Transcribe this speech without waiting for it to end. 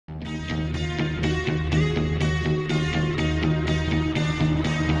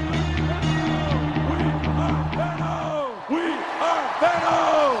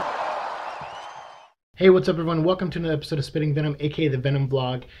Hey, what's up everyone? Welcome to another episode of Spitting Venom, aka the Venom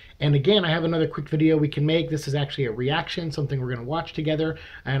Vlog. And again, I have another quick video we can make. This is actually a reaction, something we're going to watch together.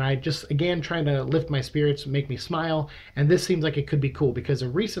 And I just, again, trying to lift my spirits, make me smile. And this seems like it could be cool because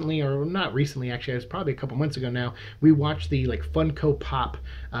recently, or not recently actually, it was probably a couple months ago now, we watched the Funko Pop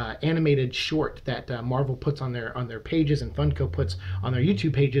animated short that Marvel puts on their pages and Funko puts on their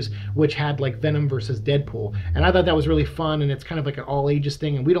YouTube pages, which had like Venom versus Deadpool. And I thought that was really fun, and it's kind of like an all ages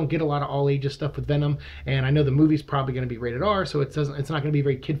thing. And we don't get a lot of all ages stuff with Venom. And I know the movie's probably going to be rated R, so it's not going to be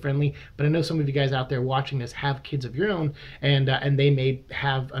very kid friendly. But I know some of you guys out there watching this have kids of your own, and they may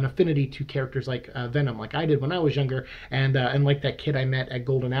have an affinity to characters like Venom, like I did when I was younger. And like that kid I met at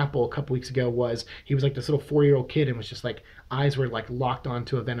Golden Apple a couple weeks ago, he was like this little 4-year-old kid, and was just like eyes were like locked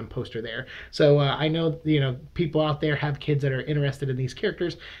onto a Venom poster there. So I know people out there have kids that are interested in these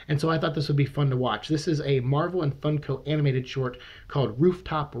characters, and so I thought this would be fun to watch. This is a Marvel and Funko animated short called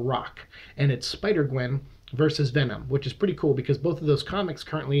Rooftop Rock, and it's Spider-Gwen versus Venom, which is pretty cool because both of those comics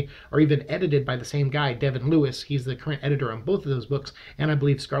currently are even edited by the same guy, Devin Lewis. He's the current editor on both of those books, and I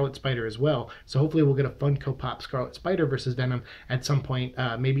believe Scarlet Spider as well. So hopefully we'll get a Funko Pop Scarlet Spider versus Venom at some point,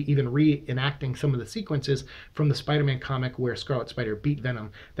 maybe even reenacting some of the sequences from the Spider-Man comic where Scarlet Spider beat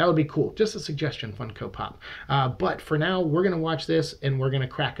Venom. That would be cool. Just a suggestion, Funko Pop. But for now, we're going to watch this, and we're going to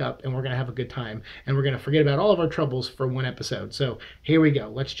crack up, and we're going to have a good time, and we're going to forget about all of our troubles for one episode. So here we go.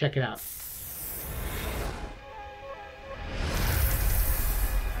 Let's check it out.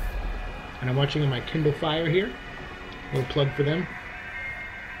 And I'm watching on my Kindle Fire here. A little plug for them.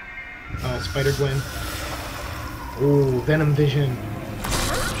 Spider-Gwen. Oh, Venom Vision.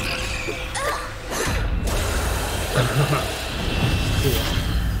 Cool.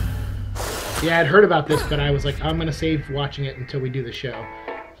 Yeah, I'd heard about this, but I was like, I'm going to save watching it until we do the show.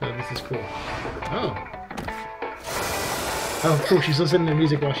 So this is cool. Oh. Oh, cool. She's listening to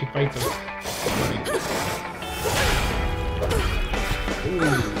music while she fights him. Funny.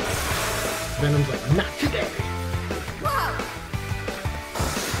 Ooh. Venom's like, not today.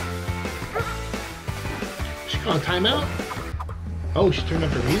 She calling timeout? Oh, she turned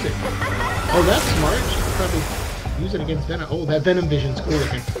up her music. Oh, that's smart. She could probably use it against Venom. Oh, that Venom Vision's cool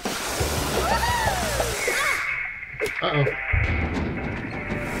looking. Uh-oh.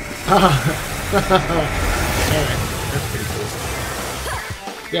 Alright, that's pretty cool.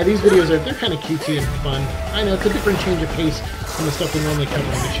 Yeah, these videos they're kind of cutesy and fun. I know, it's a different change of pace from the stuff we normally cover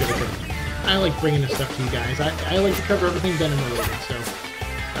on the show, but I like bringing this stuff to you guys. I like to cover everything Venom related, so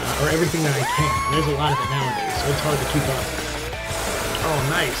or everything that I can. There's a lot of it nowadays, so it's hard to keep up. Oh,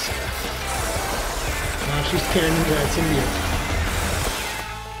 nice. Wow, she's tearing into that symbiote.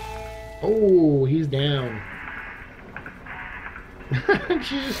 Oh, he's down.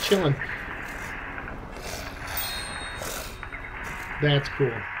 She's just chilling. That's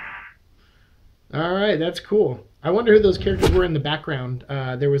cool. All right, that's cool. I wonder who those characters were in the background.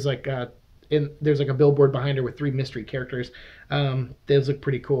 There was like there's like a billboard behind her with 3 mystery characters. Those look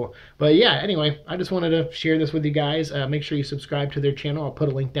pretty cool. But yeah, anyway, I just wanted to share this with you guys. Make sure you subscribe to their channel. I'll put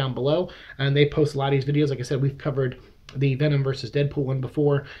a link down below. And they post a lot of these videos. Like I said, we've covered the Venom versus Deadpool one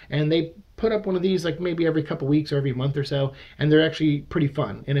before, and they put up one of these like maybe every couple weeks or every month or so, and they're actually pretty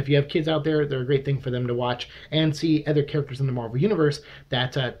fun. And if you have kids out there, they're a great thing for them to watch and see other characters in the Marvel Universe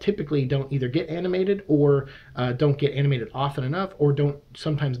that typically don't either get animated or don't get animated often enough, or don't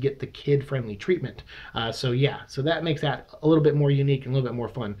sometimes get the kid-friendly treatment. So yeah, so that makes that a little bit more unique and a little bit more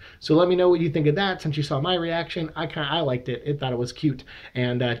fun. So let me know what you think of that. Since you saw my reaction, I liked it. I thought it was cute,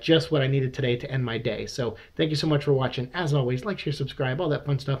 and just what I needed today to end my day. So thank you so much for watching. As always, like, share, subscribe, all that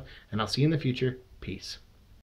fun stuff, and I'll see you in the future. Peace.